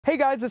Hey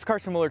guys, it's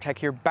carsonmtech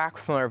here, back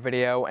with another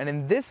video, and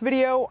in this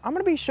video, I'm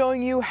going to be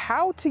showing you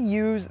how to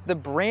use the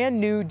brand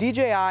new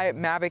DJI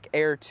Mavic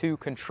Air 2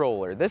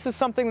 controller. This is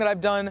something that I've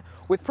done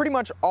with pretty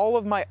much all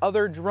of my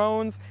other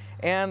drones,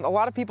 and a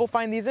lot of people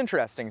find these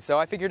interesting, so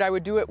I figured I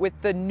would do it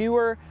with the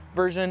newer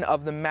version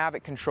of the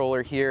Mavic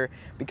controller here,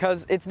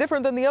 because it's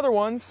different than the other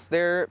ones.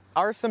 There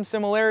are some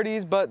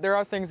similarities, but there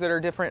are things that are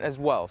different as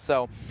well.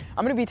 So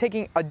I'm going to be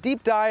taking a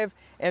deep dive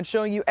and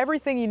showing you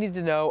everything you need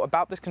to know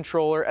about this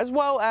controller, as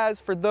well as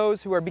for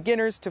those who are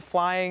beginners to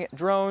flying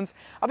drones,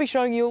 I'll be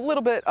showing you a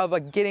little bit of a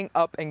getting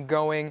up and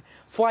going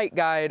flight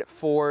guide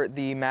for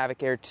the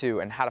Mavic Air 2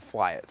 and how to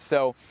fly it.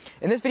 So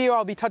in this video,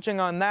 I'll be touching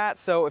on that.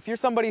 So if you're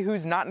somebody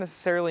who's not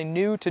necessarily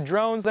new to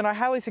drones, then I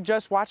highly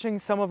suggest watching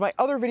some of my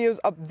other videos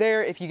up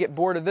there if you get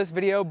bored of this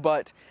video,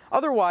 but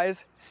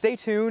otherwise, stay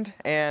tuned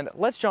and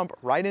let's jump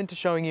right into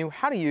showing you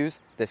how to use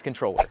this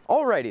controller.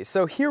 Alrighty,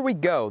 so here we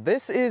go.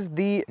 This is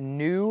the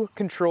new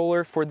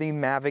controller for the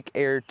Mavic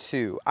Air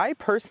 2. I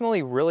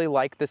personally really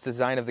like this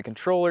design of the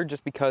controller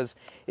just because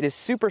it is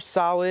super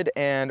solid,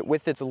 and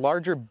with its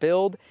larger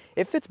build,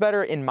 it fits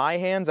better in my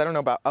hands. I don't know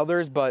about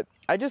others, but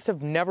I just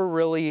have never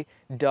really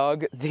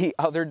dug the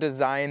other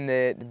design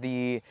that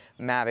the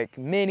Mavic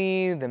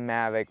Mini, the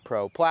Mavic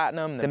Pro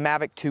Platinum, the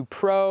Mavic 2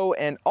 Pro,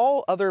 and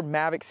all other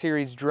Mavic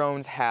series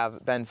drones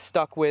have been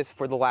stuck with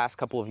for the last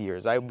couple of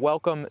years. I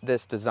welcome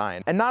this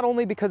design. And not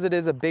only because it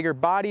is a bigger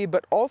body,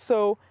 but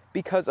also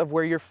because of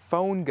where your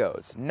phone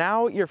goes.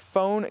 Now your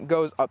phone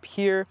goes up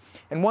here,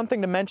 and one thing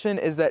to mention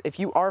is that if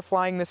you are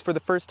flying this for the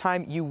first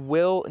time, you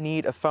will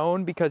need a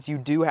phone because you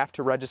do have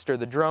to register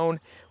the drone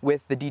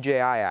with the DJI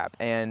app.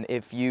 And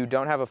if you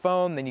don't have a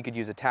phone, then you could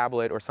use a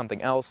tablet or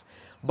something else,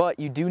 but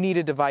you do need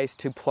a device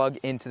to plug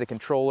into the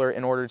controller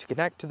in order to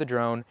connect to the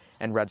drone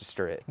and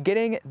register it.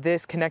 Getting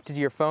this connected to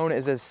your phone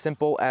is as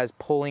simple as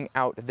pulling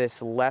out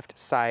this left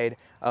side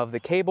of the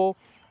cable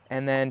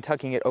and then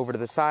tucking it over to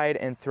the side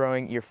and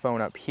throwing your phone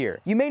up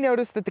here. You may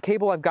notice that the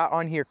cable I've got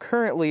on here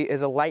currently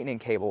is a lightning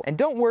cable. And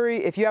don't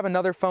worry if you have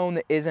another phone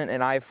that isn't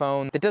an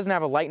iPhone that doesn't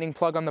have a lightning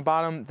plug on the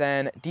bottom,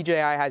 then DJI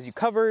has you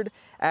covered,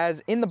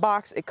 as in the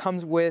box it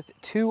comes with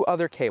two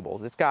other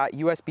cables. It's got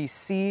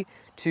USB-C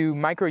to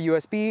micro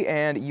USB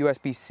and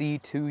USB-C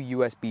to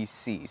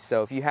USB-C.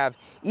 So if you have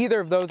either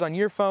of those on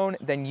your phone,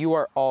 then you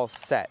are all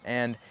set.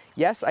 And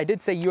yes, I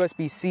did say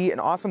USB-C. An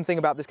awesome thing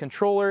about this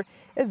controller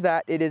is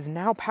that it is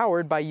now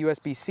powered by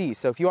USB-C.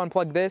 So if you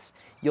unplug this,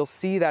 you'll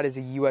see that is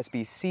a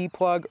USB-C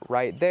plug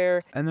right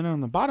there. And then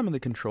on the bottom of the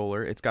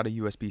controller, it's got a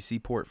USB-C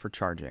port for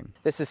charging.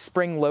 This is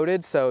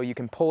spring-loaded, so you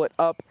can pull it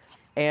up,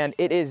 and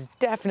it is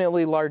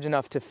definitely large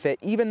enough to fit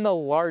even the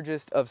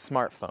largest of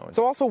smartphones.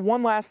 So also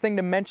one last thing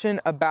to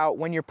mention about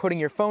when you're putting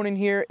your phone in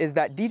here is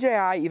that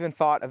DJI even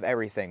thought of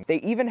everything.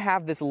 They even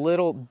have this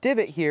little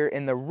divot here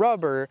in the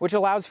rubber, which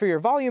allows for your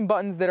volume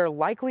buttons that are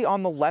likely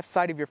on the left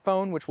side of your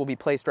phone, which will be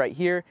placed right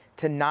here,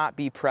 to not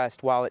be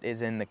pressed while it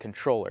is in the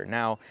controller.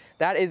 Now,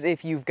 that is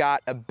if you've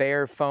got a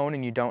bare phone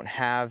and you don't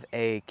have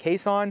a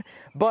case on,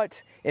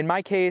 but in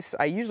my case,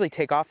 I usually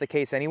take off the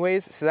case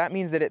anyways, so that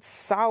means that it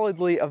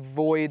solidly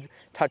avoids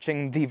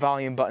touching the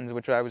volume buttons,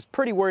 which I was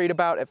pretty worried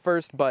about at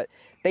first, but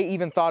they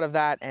even thought of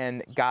that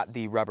and got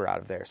the rubber out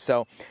of there.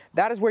 So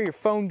that is where your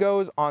phone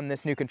goes on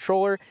this new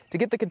controller. To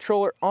get the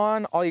controller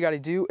on, all you gotta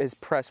do is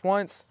press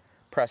once,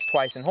 press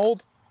twice and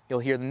hold. You'll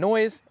hear the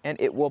noise and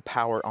it will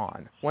power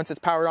on. Once it's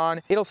powered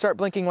on, it'll start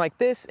blinking like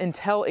this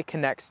until it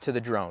connects to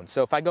the drone.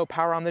 So if I go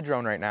power on the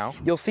drone right now,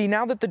 you'll see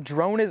now that the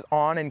drone is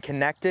on and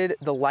connected,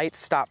 the lights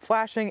stop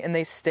flashing and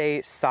they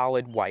stay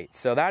solid white.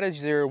 So that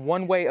is your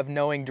one way of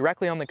knowing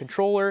directly on the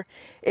controller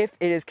if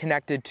it is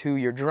connected to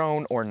your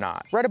drone or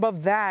not. Right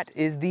above that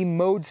is the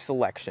mode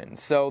selection.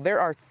 So there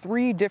are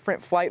 3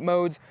 different flight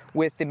modes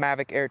with the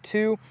Mavic Air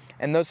 2,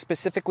 and those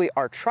specifically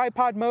are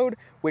tripod mode,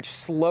 which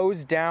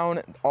slows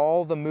down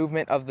all the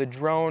movement of the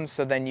drone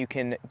so then you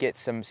can get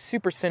some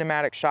super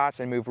cinematic shots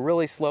and move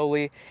really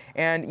slowly.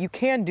 And you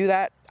can do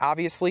that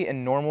obviously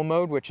in normal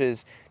mode, which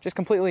is just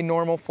completely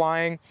normal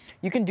flying.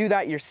 You can do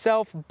that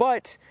yourself,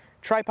 but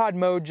tripod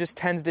mode just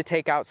tends to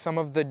take out some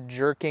of the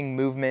jerking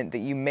movement that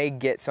you may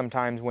get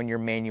sometimes when you're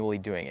manually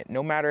doing it.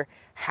 No matter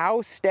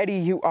how steady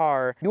you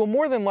are, you will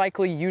more than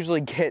likely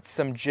usually get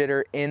some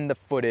jitter in the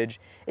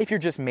footage if you're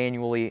just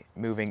manually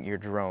moving your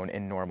drone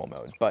in normal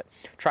mode. But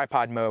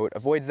tripod mode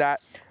avoids that.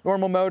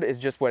 Normal mode is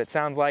just what it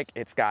sounds like.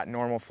 It's got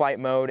normal flight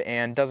mode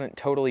and doesn't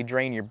totally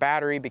drain your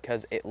battery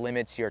because it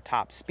limits your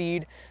top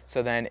speed.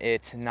 So then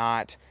it's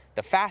not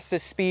the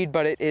fastest speed,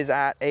 but it is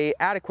at an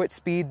adequate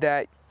speed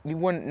that you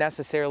wouldn't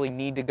necessarily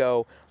need to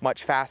go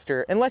much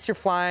faster unless you're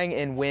flying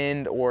in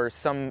wind or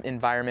some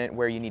environment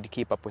where you need to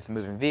keep up with a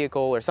moving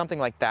vehicle or something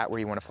like that where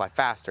you want to fly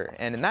faster.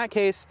 And in that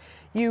case,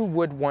 you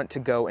would want to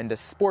go into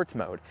sports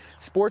mode.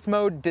 Sports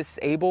mode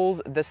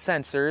disables the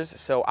sensors,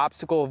 so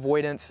obstacle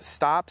avoidance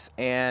stops,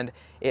 and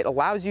it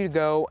allows you to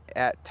go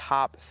at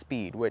top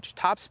speed, which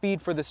top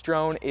speed for this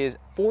drone is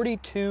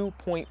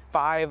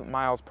 42.5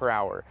 miles per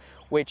hour,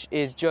 which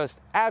is just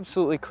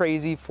absolutely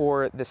crazy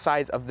for the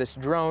size of this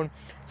drone.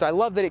 So I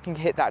love that it can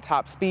hit that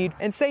top speed.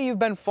 And say you've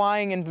been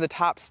flying into the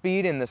top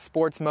speed in the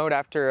sports mode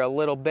after a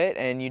little bit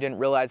and you didn't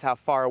realize how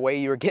far away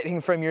you were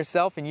getting from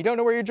yourself and you don't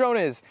know where your drone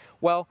is.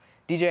 Well,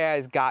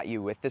 DJI's got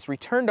you. With this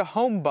return to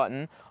home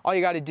button, all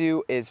you gotta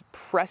do is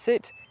press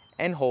it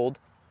and hold,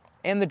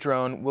 and the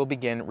drone will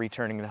begin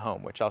returning to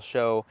home, which I'll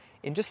show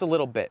in just a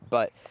little bit.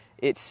 But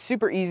it's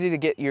super easy to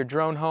get your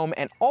drone home,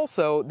 and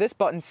also this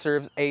button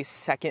serves a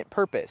second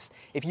purpose.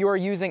 If you are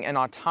using an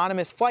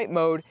autonomous flight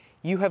mode,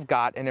 you have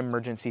got an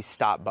emergency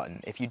stop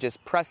button. If you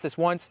just press this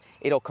once,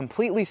 it'll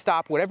completely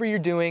stop whatever you're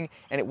doing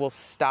and it will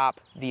stop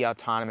the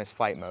autonomous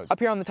flight modes. Up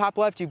here on the top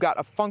left, you've got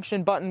a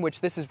function button,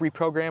 which this is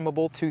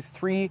reprogrammable to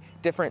 3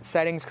 different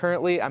settings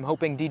currently. I'm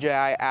hoping DJI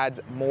adds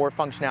more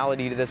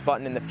functionality to this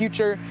button in the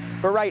future,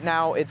 but right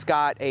now it's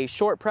got a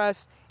short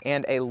press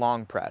and a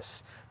long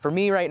press. For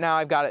me right now,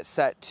 I've got it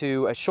set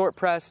to a short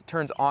press,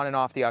 turns on and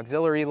off the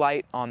auxiliary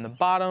light on the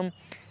bottom,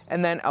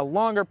 and then a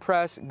longer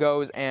press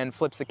goes and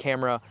flips the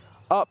camera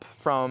up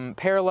from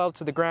parallel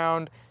to the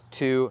ground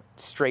to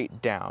straight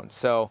down.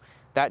 So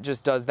that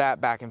just does that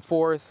back and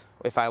forth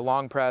if I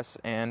long press,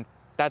 and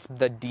that's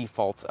the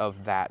defaults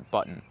of that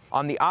button.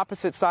 On the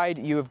opposite side,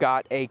 you have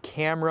got a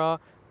camera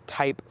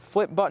type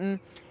flip button.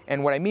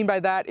 And what I mean by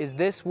that is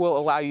this will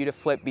allow you to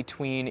flip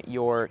between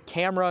your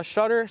camera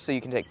shutter so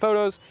you can take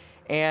photos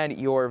and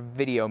your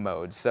video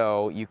mode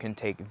so you can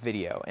take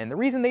video. And the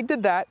reason they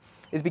did that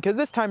is because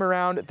this time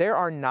around there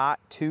are not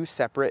 2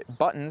 separate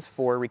buttons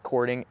for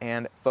recording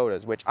and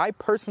photos, which I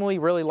personally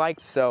really like.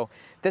 So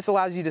this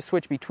allows you to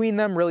switch between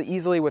them really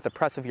easily with a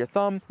press of your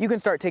thumb. You can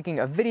start taking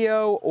a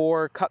video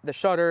or cut the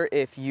shutter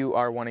if you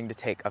are wanting to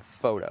take a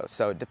photo.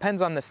 So it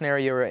depends on the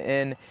scenario you're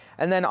in.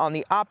 And then on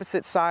the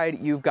opposite side,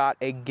 you've got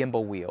a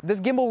gimbal wheel. This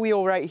gimbal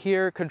wheel right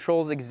here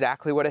controls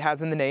exactly what it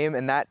has in the name,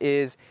 and that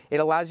is it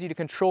allows you to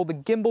control the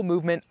gimbal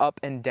movement up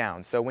and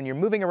down. So when you're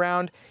moving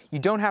around, you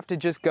don't have to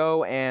just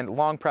go and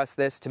long press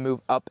this to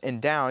move up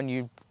and down.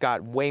 You've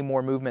got way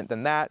more movement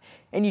than that,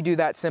 and you do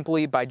that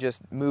simply by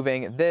just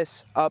moving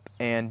this up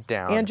and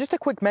down. And just a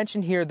quick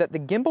mention here that the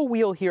gimbal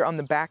wheel here on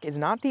the back is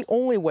not the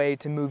only way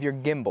to move your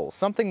gimbal.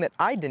 Something that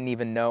I didn't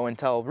even know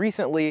until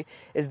recently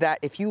is that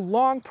if you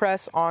long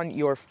press on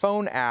your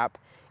phone app,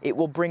 it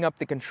will bring up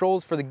the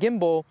controls for the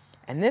gimbal,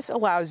 and this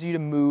allows you to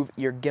move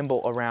your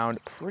gimbal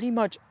around pretty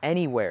much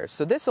anywhere.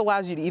 So this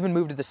allows you to even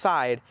move to the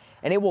side,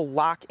 and it will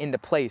lock into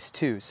place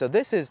too. So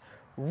this is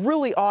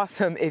really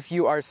awesome if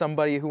you are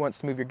somebody who wants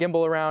to move your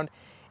gimbal around.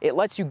 It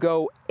lets you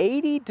go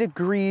 80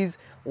 degrees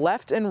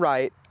left and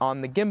right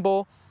on the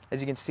gimbal. As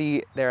you can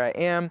see, there I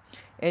am,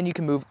 and you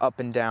can move up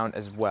and down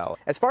as well.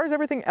 As far as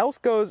everything else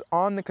goes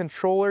on the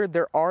controller,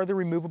 there are the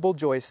removable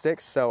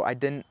joysticks, so I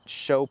didn't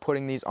show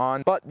putting these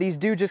on, but these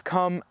do just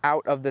come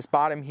out of this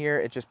bottom here.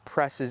 It just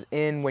presses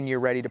in when you're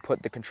ready to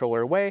put the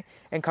controller away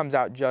and comes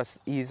out just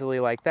easily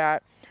like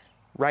that.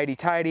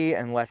 Righty-tighty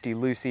and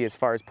lefty-loosey as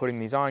far as putting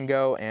these on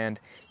go, and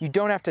you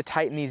don't have to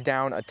tighten these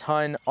down a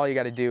ton. All you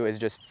got to do is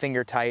just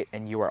finger tight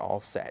and you are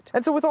all set.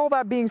 And so with all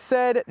that being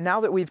said,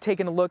 now that we've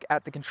taken a look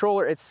at the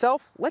controller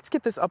itself, let's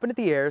get this up into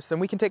the air so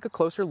we can take a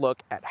closer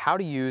look at how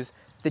to use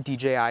the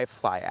DJI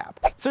Fly app.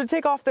 So to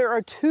take off, there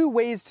are 2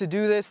 ways to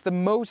do this. The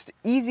most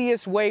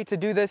easiest way to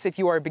do this if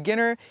you are a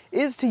beginner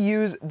is to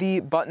use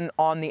the button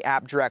on the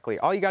app directly.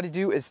 All you got to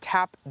do is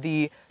tap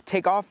the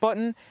takeoff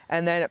button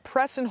and then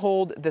press and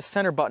hold the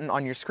center button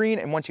on your screen,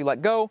 and once you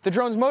let go, the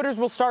drone's motors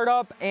will start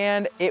up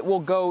and it will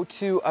go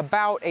to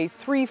about a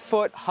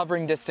 3-foot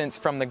hovering distance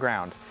from the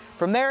ground.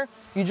 From there,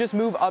 you just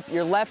move up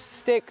your left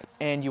stick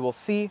and you will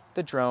see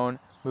the drone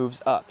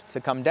moves up.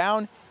 To come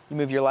down, you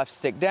move your left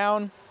stick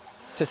down.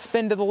 To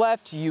spin to the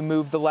left, you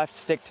move the left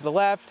stick to the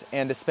left,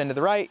 and to spin to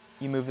the right,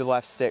 you move the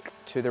left stick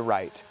to the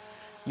right.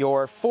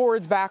 Your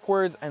forwards,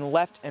 backwards, and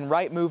left and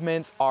right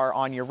movements are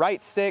on your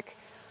right stick.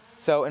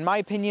 So in my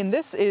opinion,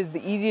 this is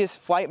the easiest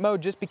flight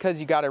mode just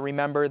because you got to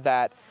remember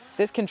that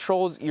this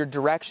controls your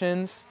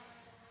directions,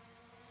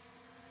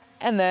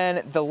 and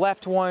then the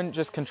left one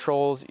just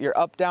controls your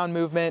up-down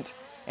movement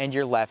and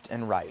your left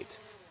and right.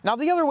 Now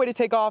the other way to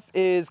take off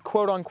is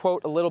quote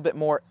unquote a little bit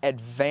more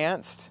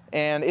advanced,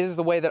 and it is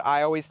the way that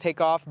I always take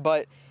off,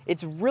 but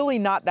it's really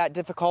not that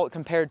difficult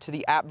compared to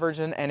the app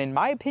version, and in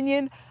my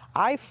opinion,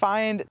 I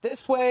find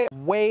this way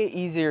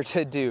easier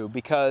to do,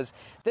 because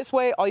this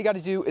way all you got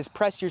to do is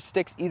press your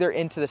sticks either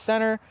into the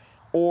center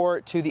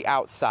or to the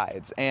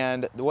outsides,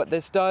 and what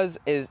this does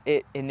is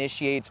it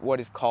initiates what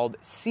is called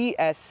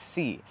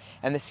CSC,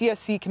 and the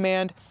CSC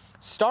command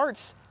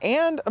starts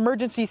and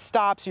emergency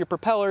stops your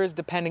propellers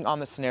depending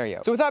on the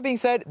scenario. So with that being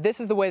said, this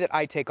is the way that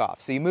I take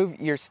off. So you move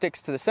your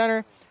sticks to the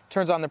center,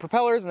 turns on the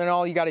propellers, and then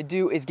all you got to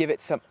do is give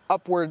it some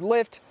upward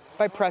lift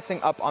by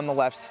pressing up on the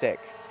left stick.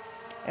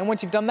 And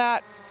once you've done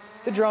that,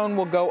 the drone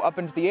will go up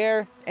into the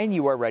air and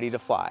you are ready to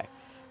fly.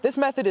 This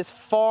method is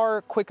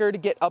far quicker to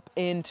get up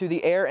into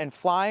the air and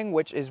flying,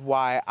 which is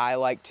why I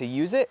like to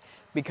use it,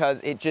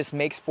 because it just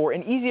makes for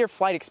an easier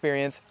flight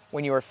experience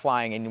when you are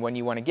flying and when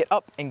you want to get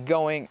up and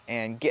going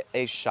and get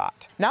a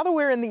shot. Now that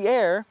we're in the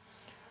air,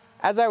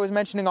 As I was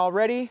mentioning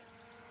already,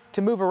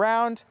 to move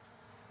around,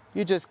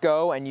 you just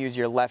go and use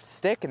your left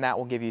stick, and that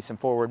will give you some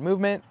forward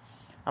movement.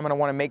 I'm gonna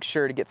wanna make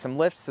sure to get some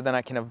lift so then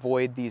I can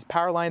avoid these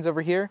power lines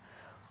over here.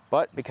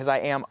 But because I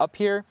am up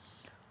here,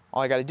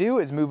 all I gotta do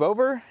is move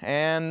over,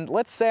 and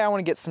let's say I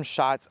wanna get some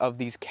shots of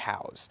these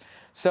cows.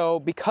 So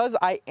because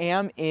I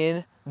am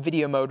in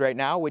video mode right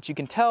now, which you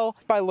can tell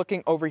by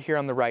looking over here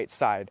on the right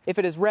side. If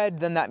it is red,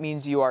 then that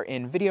means you are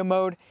in video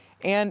mode,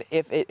 and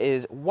if it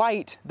is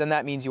white, then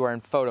that means you are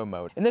in photo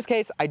mode. In this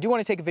case, I do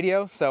wanna take a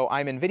video, so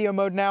I'm in video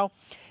mode now.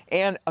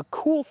 And a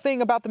cool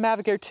thing about the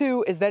Mavic Air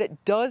 2 is that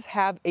it does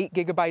have 8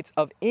 gigabytes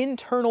of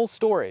internal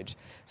storage.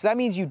 So that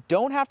means you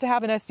don't have to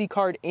have an SD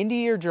card into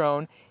your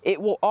drone.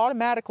 It will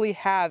automatically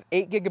have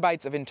 8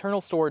 gigabytes of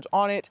internal storage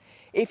on it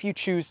if you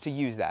choose to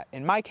use that.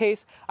 In my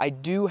case, I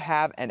do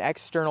have an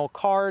external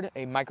card,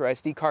 a micro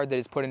SD card that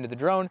is put into the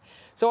drone,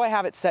 so I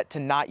have it set to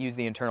not use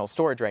the internal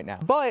storage right now.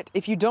 But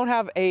if you don't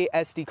have a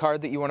SD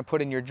card that you want to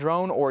put in your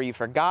drone, or you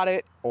forgot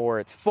it, or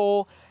it's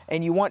full,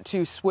 and you want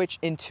to switch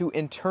into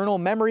internal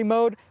memory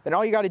mode, then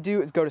all you got to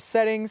do is go to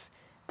settings,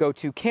 go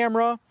to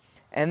camera,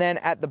 and then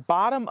at the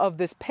bottom of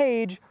this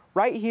page,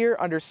 right here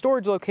under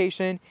storage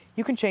location,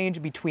 you can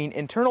change between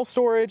internal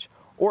storage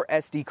or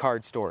SD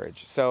card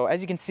storage. So as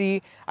you can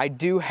see, I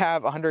do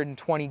have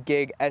 120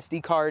 gig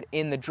SD card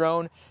in the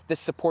drone. This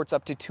supports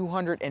up to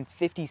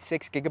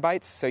 256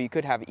 gigabytes, so you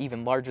could have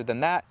even larger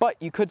than that, but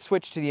you could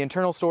switch to the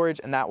internal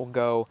storage and that will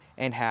go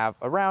and have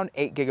around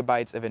 8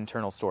 gigabytes of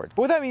internal storage.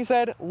 But with that being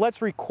said,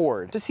 let's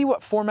record. To see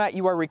what format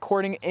you are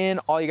recording in,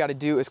 all you gotta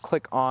do is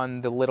click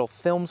on the little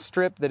film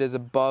strip that is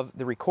above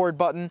the record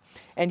button,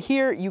 and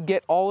here you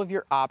get all of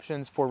your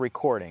options for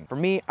recording. For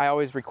me, I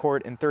always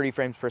record in 30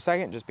 frames per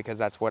second just because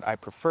that's what I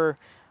prefer.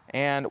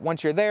 And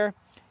once you're there,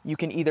 you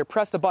can either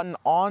press the button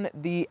on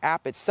the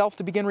app itself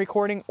to begin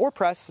recording or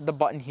press the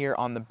button here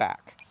on the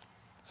back.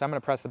 So I'm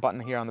gonna press the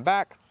button here on the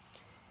back.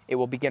 It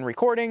will begin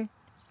recording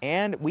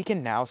and we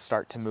can now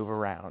start to move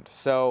around.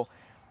 So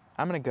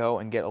I'm gonna go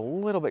and get a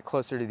little bit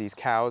closer to these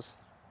cows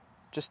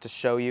just to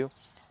show you.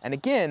 And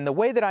again, the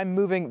way that I'm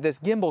moving this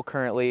gimbal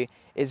currently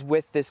is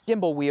with this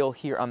gimbal wheel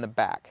here on the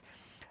back.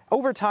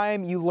 Over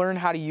time, you learn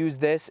how to use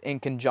this in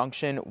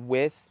conjunction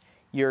with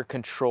your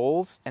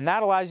controls, and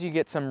that allows you to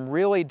get some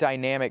really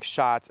dynamic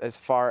shots as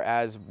far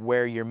as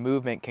where your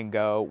movement can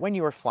go when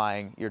you are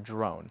flying your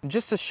drone. And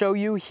just to show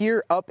you,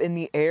 here up in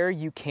the air,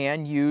 you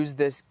can use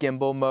this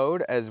gimbal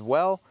mode as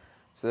well.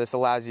 So this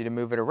allows you to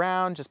move it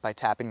around just by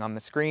tapping on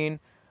the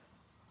screen.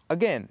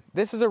 Again,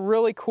 this is a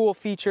really cool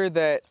feature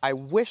that I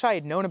wish I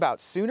had known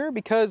about sooner,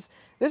 because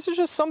this is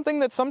just something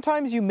that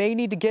sometimes you may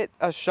need to get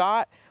a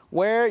shot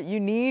where you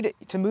need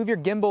to move your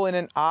gimbal in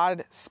an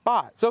odd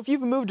spot. So if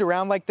you've moved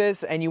around like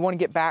this and you want to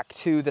get back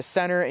to the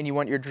center and you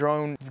want your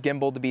drone's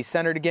gimbal to be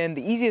centered again,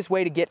 the easiest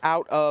way to get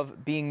out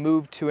of being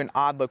moved to an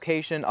odd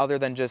location other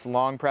than just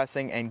long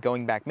pressing and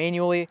going back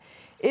manually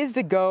is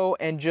to go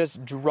and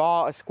just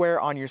draw a square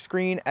on your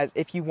screen as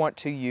if you want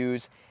to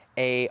use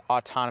a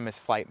autonomous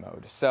flight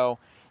mode. So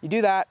you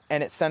do that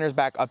and it centers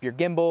back up your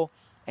gimbal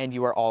and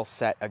you are all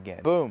set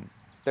again. Boom,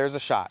 there's a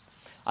shot.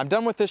 I'm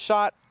done with this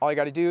shot. All you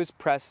gotta do is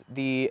press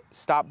the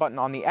stop button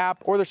on the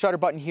app or the shutter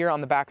button here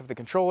on the back of the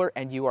controller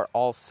and you are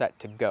all set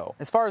to go.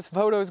 As far as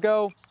photos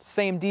go,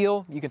 same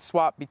deal. You can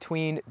swap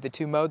between the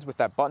two modes with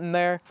that button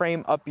there.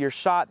 Frame up your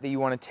shot that you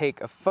wanna take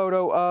a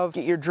photo of.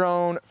 Get your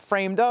drone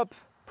framed up,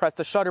 press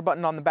the shutter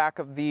button on the back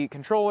of the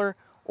controller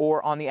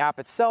or on the app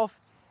itself,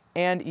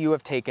 and you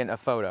have taken a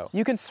photo.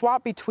 You can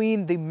swap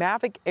between the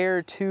Mavic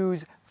Air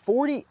 2's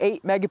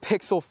 48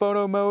 megapixel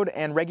photo mode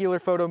and regular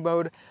photo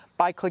mode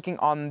by clicking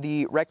on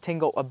the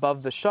rectangle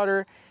above the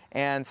shutter.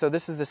 And so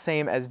this is the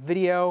same as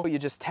video. You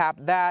just tap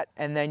that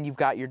and then you've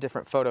got your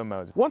different photo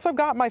modes. Once I've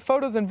got my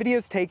photos and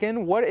videos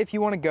taken, what if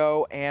you want to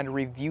go and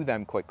review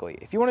them quickly?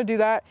 If you want to do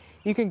that,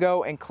 you can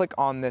go and click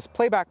on this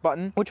playback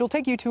button, which will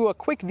take you to a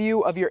quick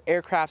view of your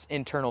aircraft's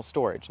internal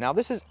storage. Now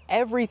this is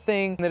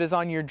everything that is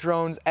on your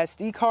drone's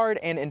SD card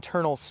and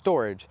internal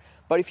storage.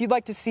 But if you'd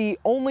like to see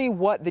only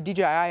what the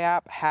DJI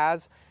app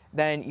has,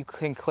 then you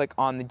can click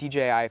on the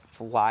DJI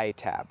Fly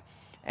tab.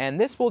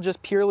 And this will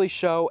just purely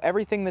show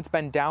everything that's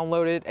been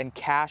downloaded and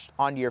cached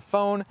onto your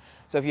phone.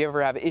 So if you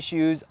ever have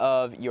issues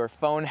of your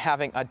phone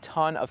having a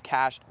ton of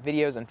cached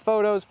videos and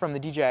photos from the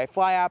DJI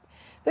Fly app,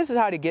 this is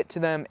how to get to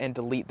them and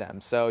delete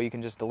them. So you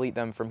can just delete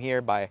them from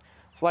here by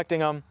selecting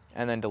them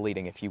and then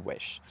deleting if you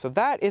wish. So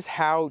that is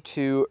how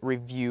to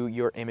review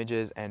your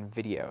images and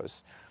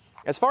videos.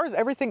 As far as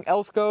everything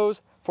else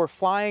goes, for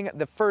flying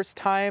the first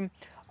time,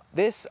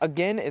 this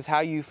again is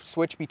how you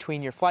switch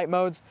between your flight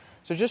modes.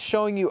 So just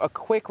showing you a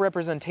quick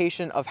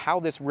representation of how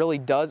this really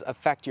does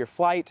affect your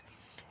flight.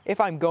 If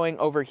I'm going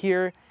over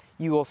here,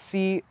 you will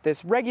see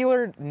this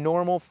regular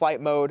normal flight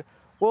mode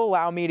will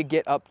allow me to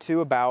get up to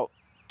about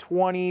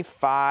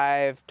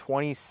 25,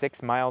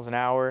 26 miles an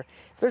hour.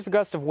 If there's a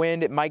gust of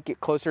wind, it might get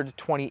closer to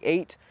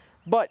 28,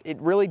 but it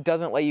really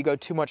doesn't let you go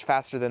too much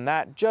faster than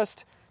that,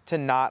 just to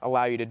not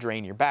allow you to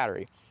drain your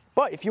battery.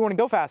 But if you want to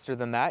go faster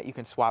than that, you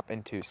can swap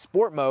into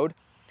sport mode.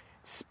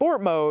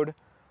 Sport mode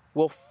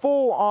will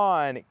full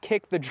on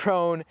kick the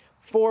drone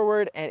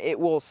forward and it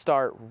will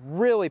start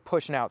really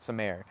pushing out some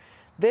air.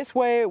 This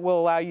way will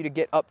allow you to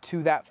get up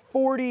to that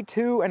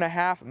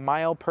 42.5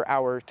 mile per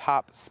hour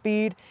top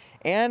speed,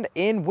 and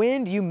in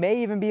wind you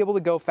may even be able to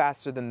go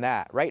faster than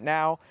that. Right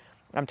now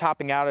I'm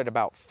topping out at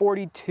about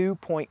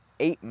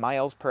 42.8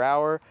 miles per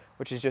hour,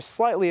 which is just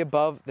slightly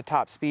above the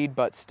top speed,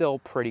 but still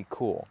pretty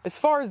cool. As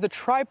far as the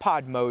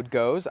tripod mode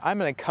goes, I'm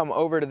gonna come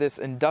over to this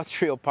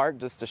industrial park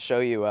just to show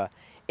you a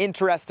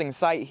interesting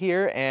sight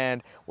here,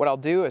 and what I'll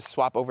do is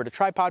swap over to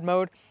tripod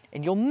mode,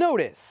 and you'll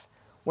notice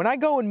when I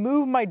go and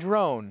move my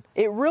drone,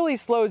 it really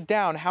slows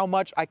down how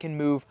much I can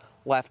move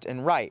left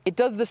and right. It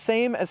does the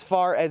same as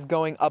far as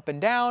going up and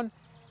down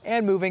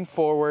and moving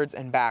forwards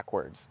and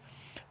backwards.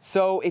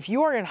 So if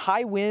you are in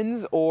high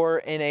winds or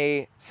in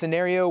a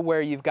scenario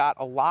where you've got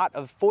a lot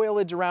of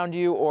foliage around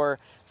you or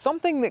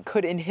something that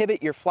could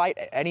inhibit your flight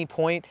at any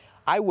point,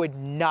 I would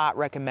not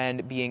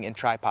recommend being in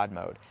tripod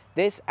mode.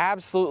 This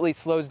absolutely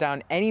slows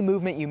down any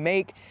movement you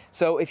make.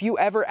 So if you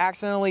ever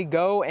accidentally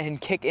go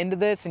and kick into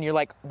this and you're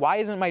like, why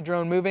isn't my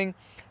drone moving?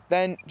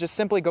 Then just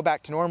simply go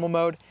back to normal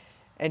mode.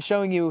 And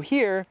showing you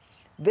here,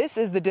 this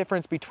is the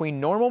difference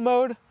between normal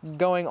mode,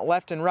 going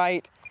left and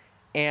right,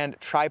 and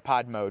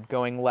tripod mode,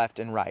 going left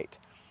and right.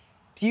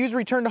 To use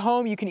return to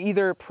home, you can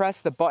either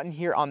press the button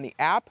here on the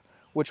app,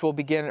 which will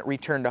begin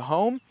return to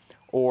home,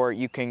 or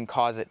you can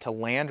cause it to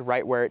land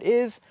right where it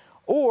is,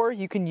 or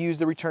you can use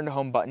the return to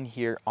home button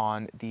here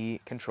on the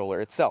controller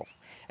itself.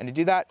 And to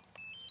do that,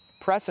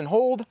 press and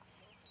hold,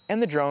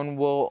 and the drone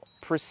will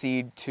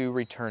proceed to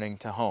returning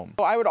to home.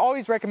 So I would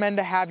always recommend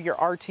to have your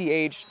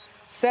RTH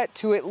set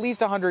to at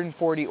least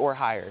 140 or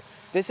higher.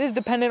 This is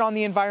dependent on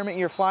the environment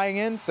you're flying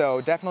in,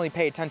 so definitely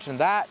pay attention to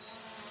that,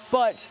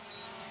 but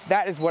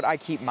that is what I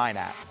keep mine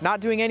at. Not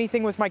doing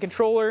anything with my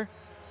controller,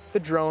 the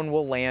drone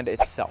will land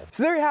itself.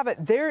 So there you have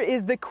it. There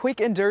is the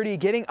quick and dirty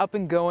getting up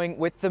and going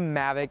with the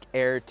Mavic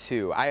Air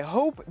 2. I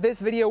hope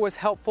this video was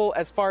helpful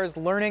as far as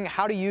learning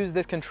how to use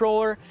this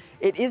controller.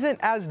 It isn't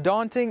as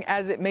daunting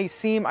as it may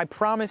seem, I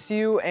promise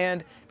you,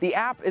 and the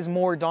app is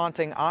more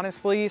daunting,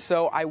 honestly,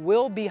 so I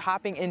will be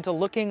hopping into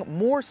looking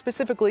more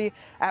specifically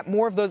at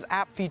more of those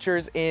app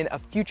features in a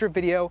future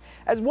video,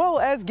 as well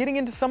as getting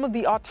into some of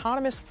the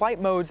autonomous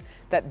flight modes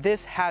that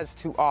this has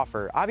to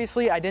offer.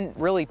 Obviously, I didn't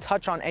really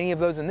touch on any of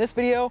those in this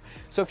video,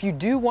 so if you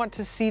do want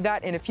to see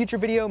that in a future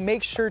video,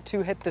 make sure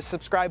to hit the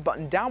subscribe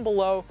button down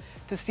below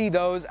to see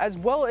those, as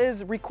well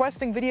as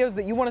requesting videos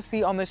that you want to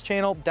see on this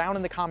channel down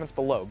in the comments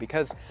below,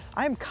 because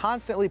I'm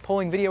constantly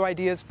pulling video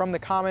ideas from the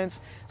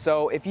comments.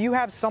 So if you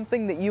have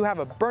something that you have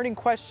a burning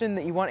question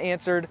that you want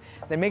answered,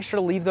 then make sure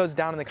to leave those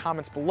down in the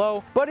comments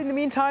below. But in the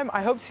meantime,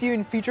 I hope to see you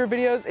in future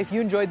videos. If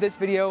you enjoyed this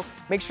video,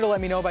 make sure to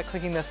let me know by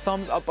clicking the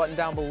thumbs up button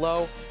down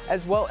below,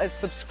 as well as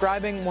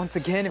subscribing once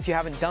again if you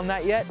haven't done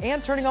that yet,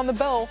 and turning on the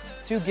bell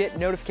to get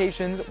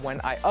notifications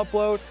when I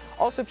upload.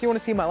 Also, if you want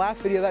to see my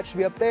last video, that should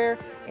be up there,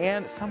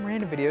 and some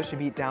random videos should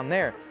be down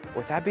there.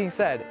 With that being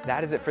said,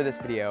 that is it for this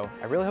video.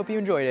 I really hope you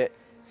enjoyed it.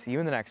 See you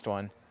in the next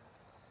one.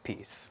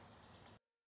 Peace.